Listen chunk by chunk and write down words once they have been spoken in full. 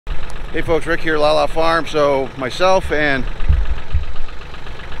Hey folks, Rick here, LaLa Farm. So myself and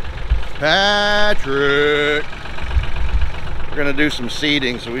Patrick, we're gonna do some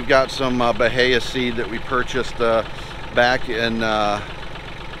seeding. So we've got some Bahia seed that we purchased back in last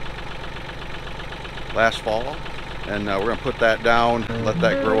fall, and we're gonna put that down, let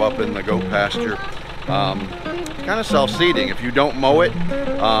that grow up in the goat pasture. Kind of self-seeding. If you don't mow it,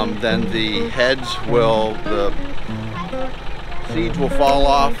 then the heads will, the seeds will fall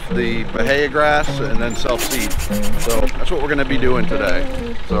off the Bahia grass and then self-seed. So that's what we're going to be doing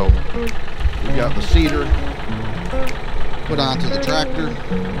today. So we got the seeder put onto the tractor,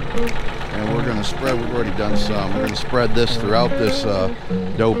 and we're going to spread. We've already done some. We're going to spread this throughout this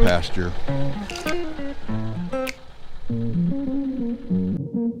doe pasture.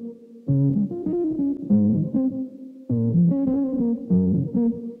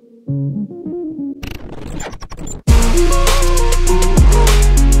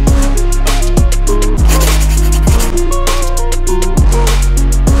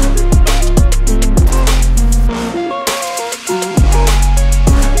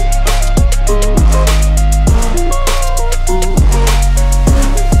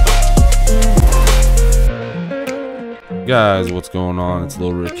 Guys, what's going on? It's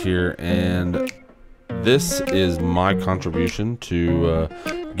Lil Rick here, and this is my contribution to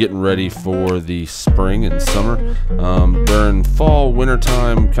getting ready for the spring and summer. During fall, winter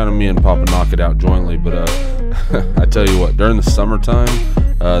time, kind of me and Papa knock it out jointly, but I tell you what, during the summertime,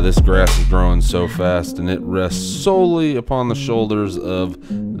 this grass is growing so fast, and it rests solely upon the shoulders of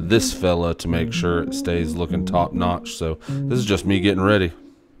this fella to make sure it stays looking top notch. So this is just me getting ready.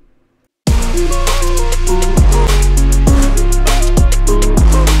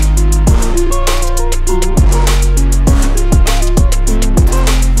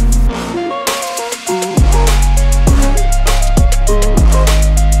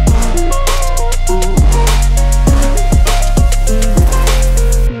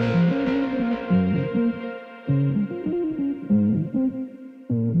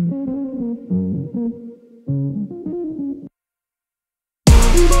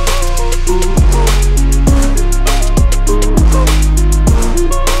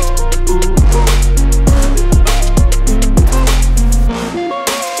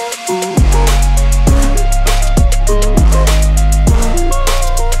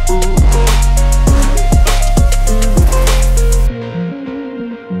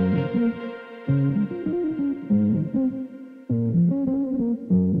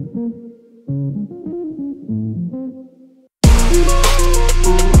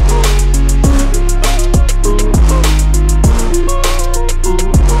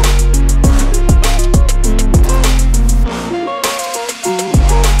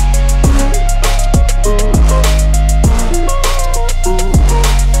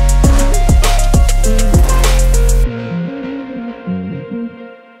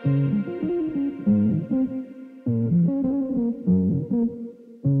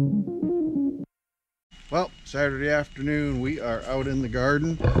 Well, Saturday afternoon, we are out in the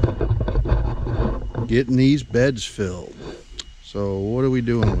garden getting these beds filled. So what are we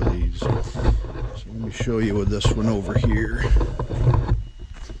doing with these? So let me show you with this one over here.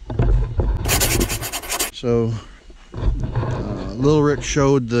 So Lil Rick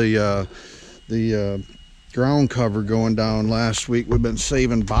showed the ground cover going down last week. We've been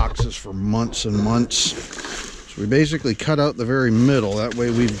saving boxes for months and months. So we basically cut out the very middle. That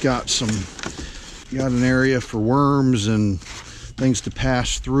way we've got an area for worms and things to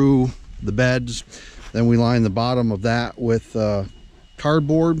pass through the beds. Then we line the bottom of that with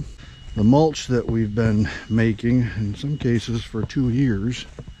cardboard. The mulch that we've been making, in some cases for 2 years.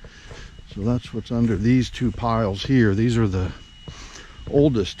 So that's what's under these two piles here. These are the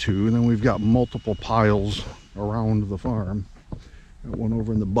oldest two, and then we've got multiple piles around the farm. Got one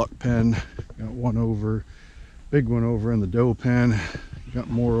over in the buck pen, got one over, big one over in the doe pen. Got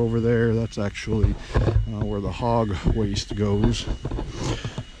more over there. That's actually where the hog waste goes.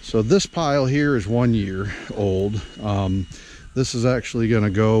 So this pile here is 1 year old. This is actually going to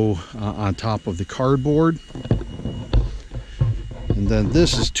go on top of the cardboard. And then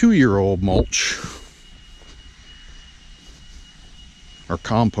this is 2-year-old mulch. Or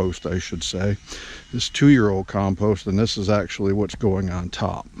compost, I should say. This 2-year-old compost, and this is actually what's going on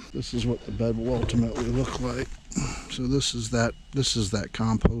top. This is what the bed will ultimately look like. So this is that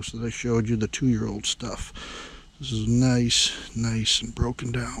compost that I showed you, the 2-year-old stuff. This is nice and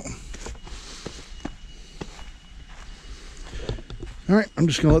broken down. All right, I'm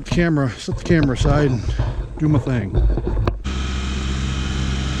just gonna set the camera aside and do my thing.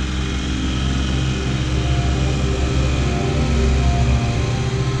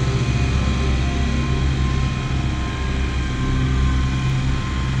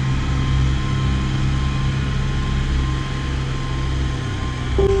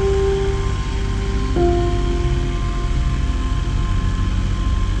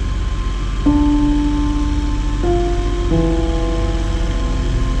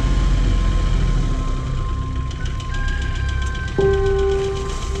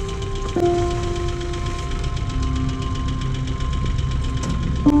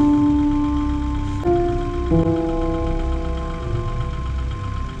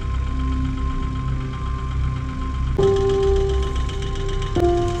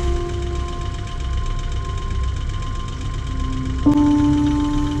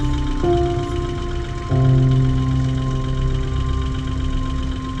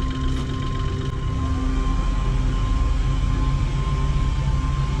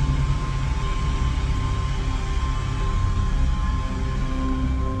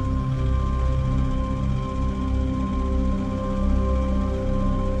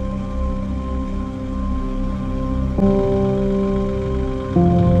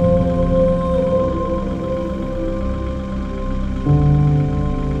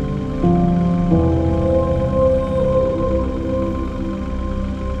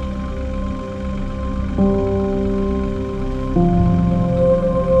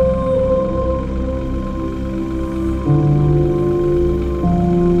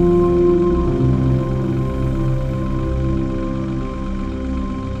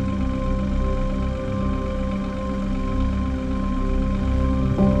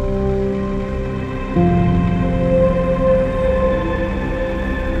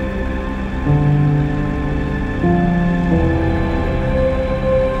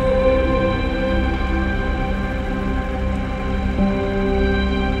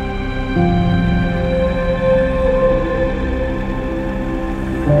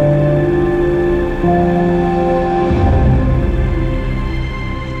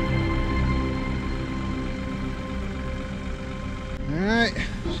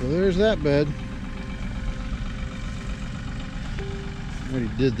 That bed. Already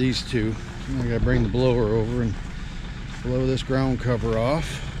did these two. I gotta bring the blower over and blow this ground cover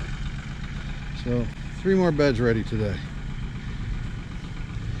off. So 3 more beds ready today.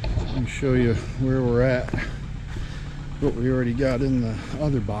 Let me show you where we're at, what we already got in the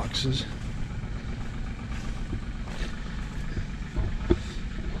other boxes.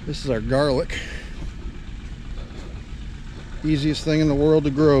 This is our garlic. Easiest thing in the world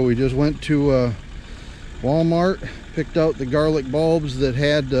to grow. We just went to Walmart, picked out the garlic bulbs that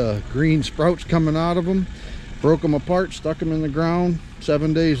had green sprouts coming out of them, broke them apart, stuck them in the ground.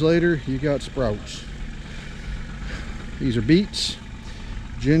 7 days later, you got sprouts. These are beets,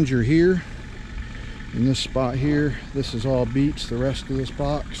 ginger here, in this spot here. This is all beets, the rest of this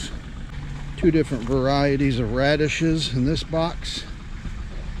box. 2 different varieties of radishes in this box.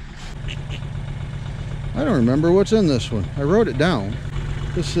 I don't remember what's in this one. I wrote it down.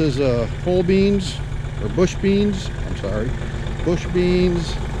 This is pole beans, or bush beans. I'm sorry. Bush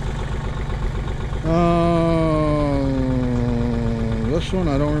beans. This one,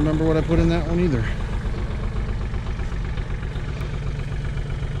 I don't remember what I put in that one either.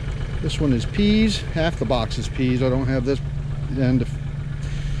 This one is peas. Half the box is peas. I don't have this end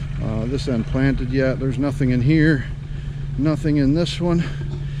planted yet. There's nothing in here. Nothing in this one.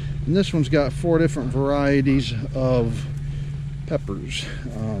 And this one's got 4 different varieties of peppers.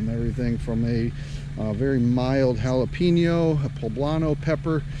 Everything from a very mild jalapeno, a poblano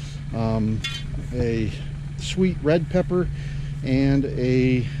pepper, a sweet red pepper, and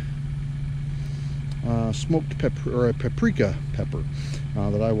a smoked pepper, or a paprika pepper,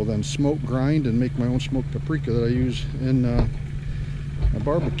 that I will then smoke grind and make my own smoked paprika that I use in a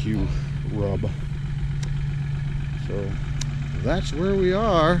barbecue rub. So that's where we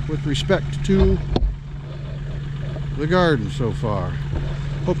are with respect to the garden so far.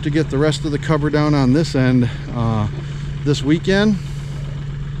 Hope to get the rest of the cover down on this end this weekend,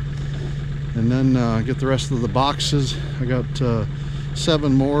 and then get the rest of the boxes. I got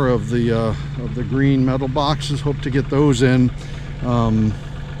 7 more of the green metal boxes. Hope to get those in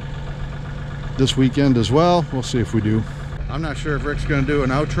this weekend as well. We'll see if we do. I'm not sure if Rick's going to do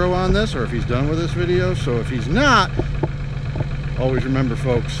an outro on this or if he's done with this video, so if he's not, always remember,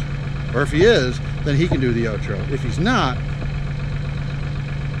 folks, or if he is, then he can do the outro. If he's not,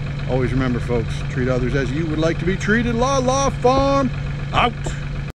 always remember, folks, treat others as you would like to be treated. LaLa Farm out.